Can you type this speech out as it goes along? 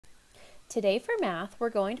Today for math, we're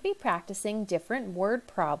going to be practicing different word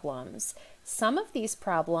problems. Some of these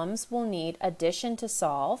problems will need addition to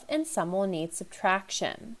solve and some will need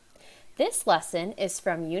subtraction. This lesson is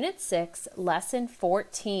from Unit 6, Lesson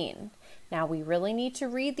 14. Now we really need to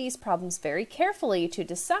read these problems very carefully to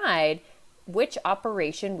decide which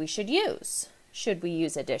operation we should use. Should we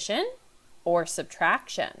use addition or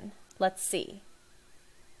subtraction? Let's see.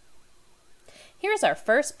 Here's our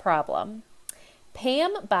first problem.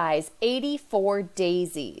 Pam buys 84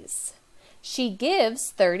 daisies. She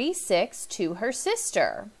gives 36 to her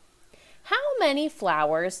sister. How many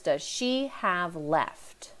flowers does she have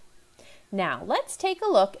left? Now, let's take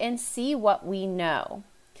a look and see what we know.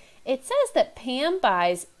 It says that Pam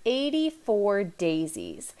buys 84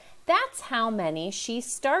 daisies. That's how many she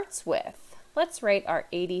starts with. Let's write our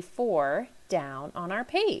 84 down on our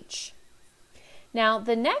page. Now,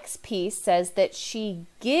 the next piece says that she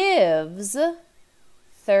gives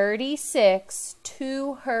 36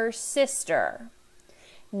 to her sister.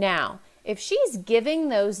 Now, if she's giving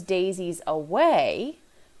those daisies away,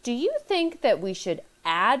 do you think that we should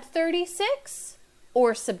add 36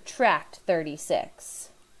 or subtract 36?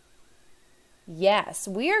 Yes,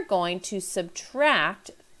 we are going to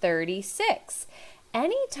subtract 36.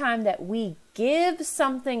 Anytime that we give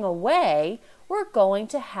something away, we're going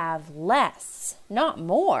to have less, not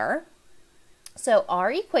more. So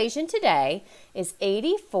our equation today is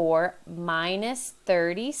 84 minus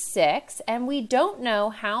 36, and we don't know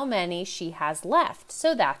how many she has left,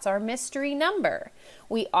 so that's our mystery number.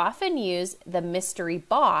 We often use the mystery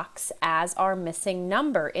box as our missing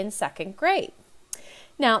number in second grade.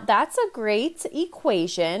 Now, that's a great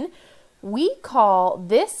equation. We call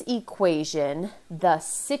this equation the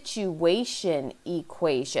situation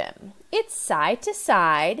equation. It's side to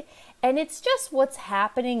side, and it's just what's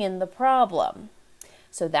happening in the problem.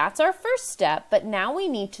 So that's our first step, but now we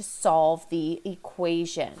need to solve the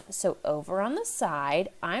equation. So over on the side,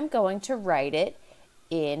 I'm going to write it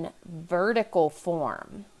in vertical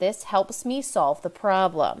form. This helps me solve the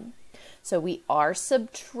problem. So we are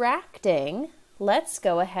subtracting. Let's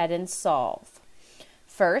go ahead and solve.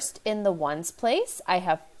 First, in the ones place, I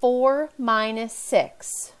have 4 minus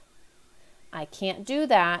 6. I can't do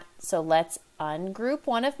that, so let's ungroup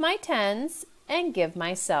one of my 10s and give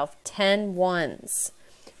myself 10 ones.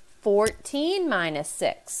 14 minus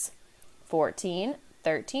 6. 14,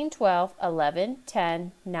 13, 12, 11,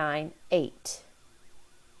 10, 9, 8.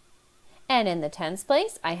 And in the tens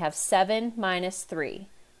place, I have 7 minus 3.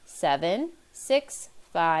 7, 6,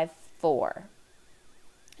 5, 4.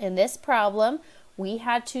 In this problem, we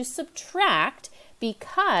had to subtract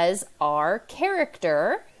because our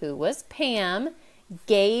character, who was Pam,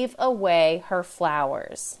 gave away her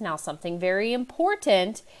flowers. Now, something very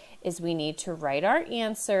important is we need to write our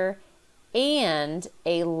answer and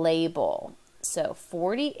a label. So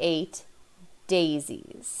 48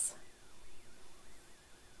 daisies.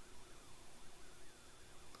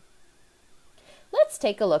 Let's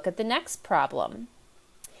take a look at the next problem.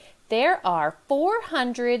 There are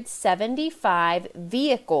 475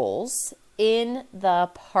 vehicles in the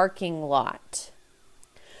parking lot.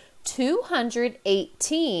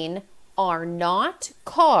 218 are not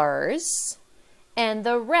cars, and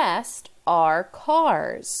the rest are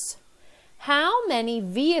cars. How many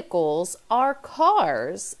vehicles are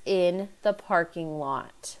cars in the parking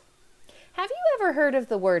lot? Have you ever heard of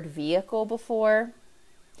the word vehicle before?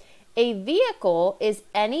 A vehicle is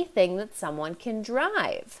anything that someone can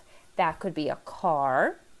drive. That could be a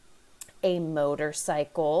car, a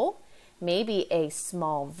motorcycle, maybe a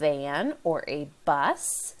small van or a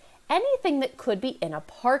bus, anything that could be in a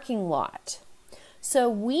parking lot. So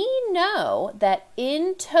we know that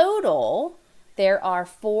in total, there are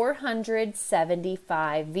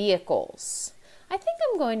 475 vehicles. I think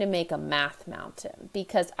I'm going to make a math mountain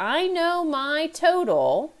because I know my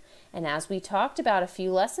total, and as we talked about a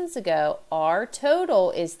few lessons ago, our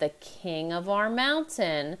total is the king of our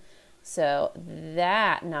mountain. So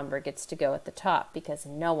that number gets to go at the top because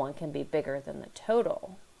no one can be bigger than the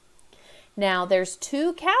total. Now there's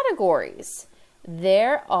two categories.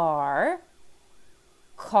 There are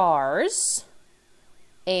cars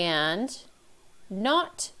and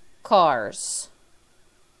not cars.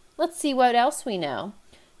 Let's see what else we know.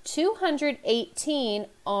 218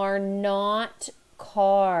 are not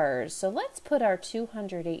cars. So let's put our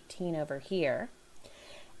 218 over here.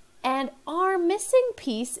 And our missing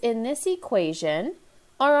piece in this equation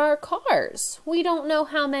are our cars. We don't know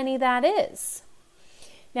how many that is.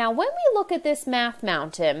 Now, when we look at this math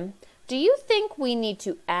mountain, do you think we need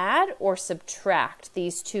to add or subtract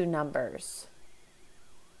these two numbers?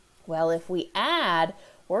 Well, if we add,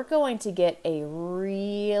 we're going to get a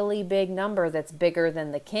really big number that's bigger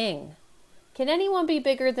than the king. Can anyone be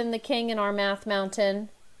bigger than the king in our math mountain?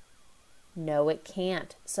 No, it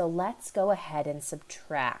can't. So let's go ahead and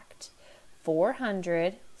subtract.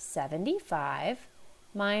 475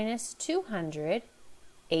 minus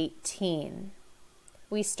 218.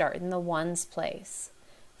 We start in the ones place.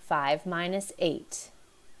 5 minus 8.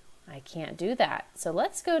 I can't do that. So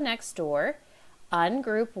let's go next door,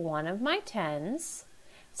 ungroup one of my tens.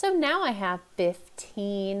 So now I have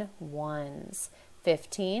 15 ones.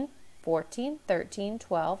 15, 14, 13,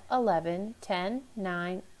 12, 11, 10,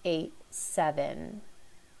 9, 8, 7.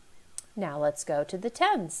 Now let's go to the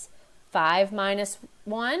tens. 5 minus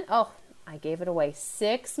 1. Oh, I gave it away.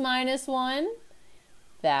 6 minus 1.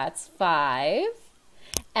 That's 5.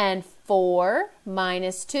 And 4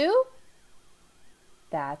 minus 2.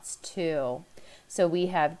 That's 2. So we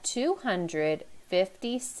have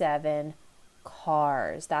 257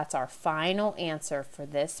 cars. That's our final answer for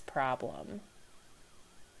this problem.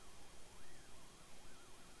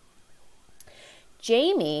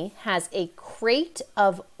 Jamie has a crate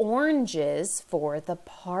of oranges for the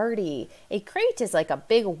party. A crate is like a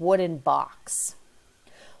big wooden box.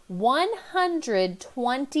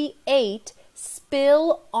 128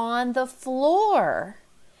 spill on the floor.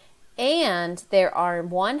 And there are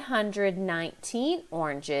 119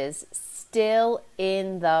 oranges still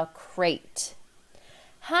in the crate.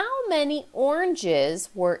 How many oranges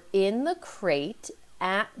were in the crate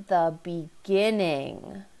at the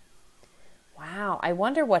beginning? Wow, I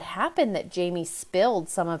wonder what happened that Jamie spilled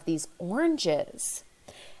some of these oranges.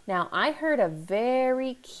 Now, I heard a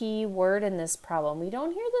very key word in this problem. We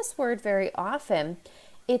don't hear this word very often.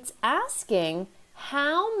 It's asking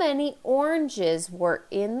how many oranges were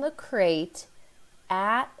in the crate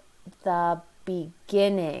at the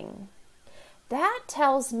beginning. That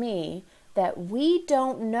tells me that we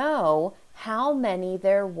don't know how many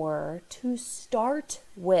there were to start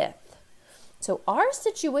with. So our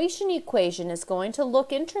situation equation is going to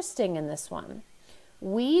look interesting in this one.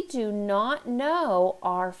 We do not know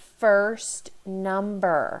our first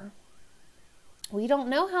number. We don't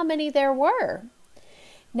know how many there were.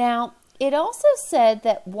 Now, it also said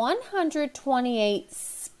that 128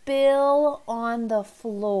 spill on the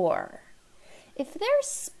floor. If they're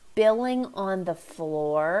spilling on the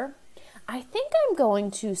floor, I think I'm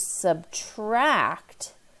going to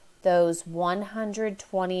subtract those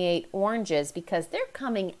 128 oranges because they're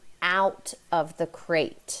coming out of the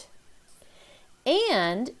crate.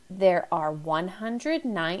 And there are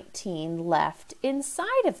 119 left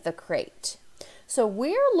inside of the crate. So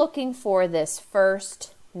we're looking for this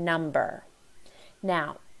first number.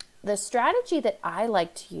 Now, the strategy that I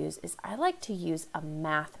like to use is I like to use a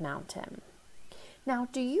math mountain. Now,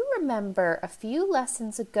 do you remember a few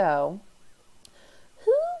lessons ago,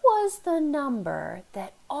 who was the number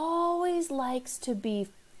that always likes to be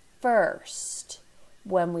first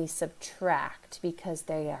when we subtract because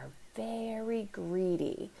they are very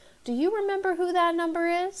greedy? Do you remember who that number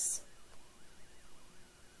is?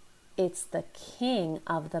 It's the king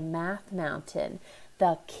of the math mountain.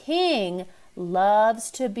 The king loves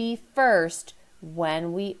to be first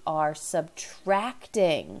when we are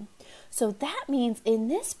subtracting. So that means in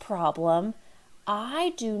this problem,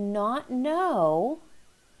 I do not know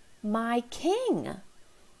my king.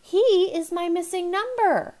 He is my missing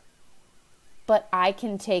number. But I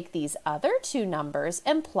can take these other two numbers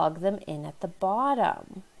and plug them in at the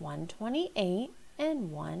bottom, 128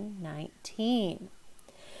 and 119.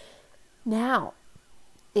 Now,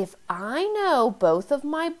 if I know both of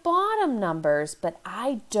my bottom numbers, but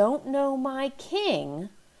I don't know my king,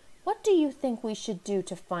 what do you think we should do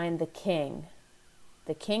to find the king?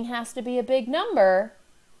 The king has to be a big number.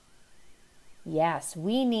 Yes,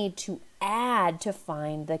 we need to add to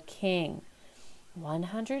find the king.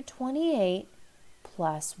 128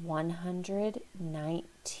 plus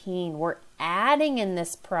 119. We're adding in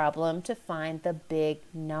this problem to find the big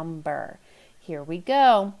number. Here we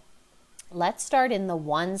go. Let's start in the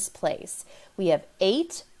ones place. We have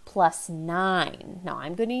 8 plus 9. Now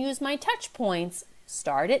I'm going to use my touch points.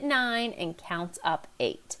 Start at 9 and count up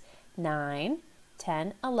 8. 9,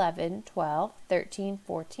 10, 11, 12, 13,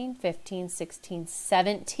 14, 15, 16,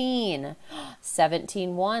 17.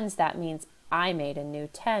 17 ones. That means I made a new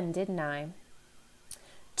 10, didn't I?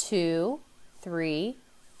 2, 3,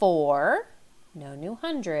 4. No new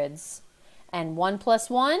hundreds. And 1 plus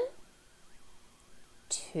 1?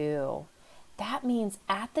 2. That means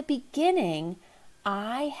at the beginning,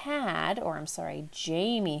 Jamie had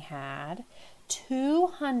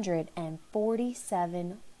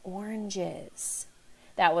 247 oranges.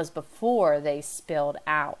 That was before they spilled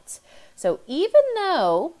out. So even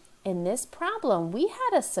though in this problem we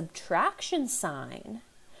had a subtraction sign,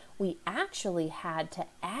 we actually had to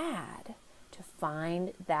add to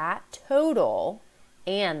find that total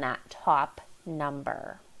and that top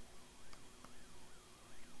number.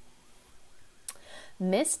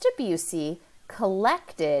 Miss Debussy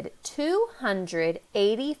collected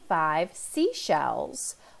 285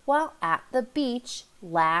 seashells while at the beach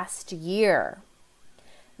last year.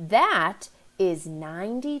 That is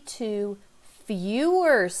 92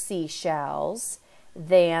 fewer seashells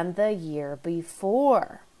than the year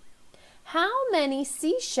before. How many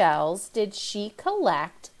seashells did she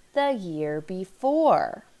collect the year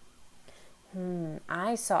before?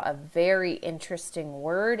 I saw a very interesting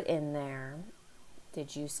word in there.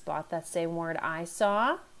 Did you spot that same word I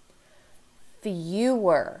saw?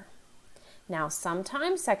 Fewer. Now,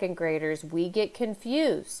 sometimes second graders, we get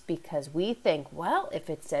confused because we think, well, if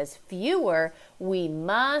it says fewer, we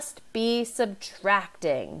must be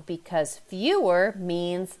subtracting because fewer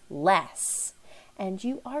means less. And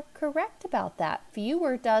you are correct about that.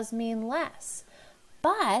 Fewer does mean less.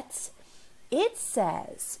 But it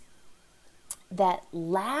says that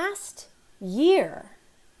last year,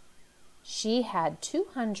 she had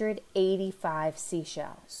 285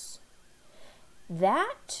 seashells.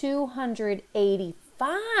 That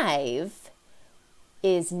 285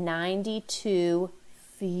 is 92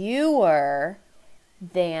 fewer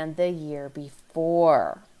than the year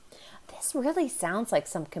before. This really sounds like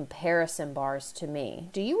some comparison bars to me.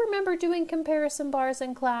 Do you remember doing comparison bars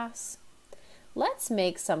in class? Let's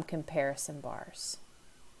make some comparison bars.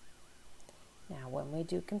 Now, when we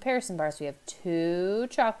do comparison bars, we have 2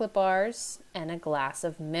 chocolate bars and a glass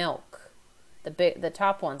of milk. The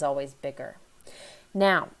top one's always bigger.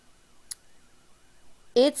 Now,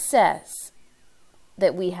 it says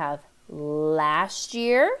that we have last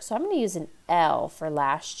year, so I'm going to use an L for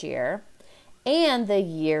last year, and the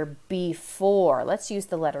year before. Let's use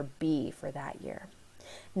the letter B for that year.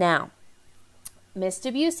 Now, Miss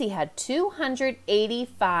Debussy had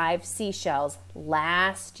 285 seashells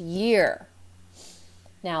last year.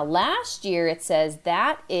 Now, last year it says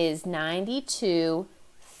that is 92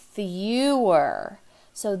 fewer.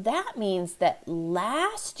 So that means that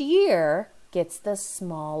last year gets the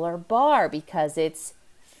smaller bar because it's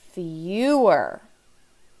fewer.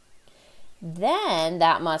 Then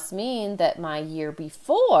that must mean that my year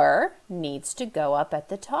before needs to go up at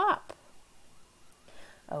the top.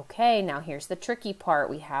 Okay, now here's the tricky part.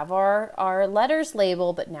 We have our letters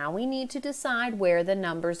labeled, but now we need to decide where the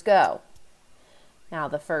numbers go. Now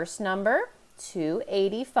the first number,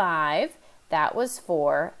 285, that was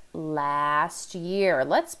for last year.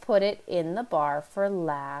 Let's put it in the bar for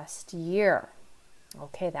last year.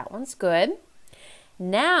 Okay, that one's good.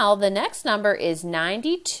 Now the next number is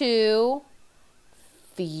 92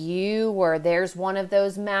 fewer. There's one of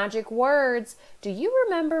those magic words. Do you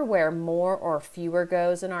remember where more or fewer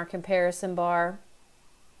goes in our comparison bar?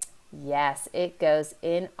 Yes, it goes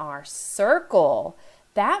in our circle.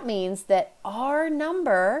 That means that our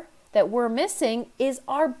number that we're missing is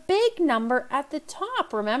our big number at the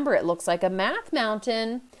top. Remember, it looks like a math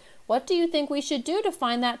mountain. What do you think we should do to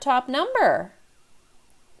find that top number?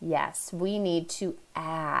 Yes, we need to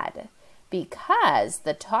add because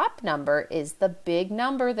the top number is the big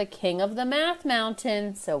number, the king of the math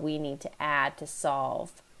mountain. So we need to add to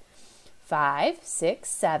solve. 5, 6,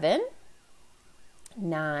 7,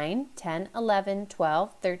 9, 10, 11,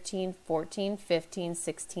 12, 13, 14, 15,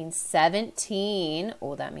 16, 17.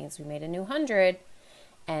 Oh, that means we made a new 100.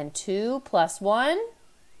 And 2 plus 1,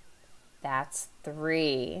 that's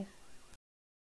 3.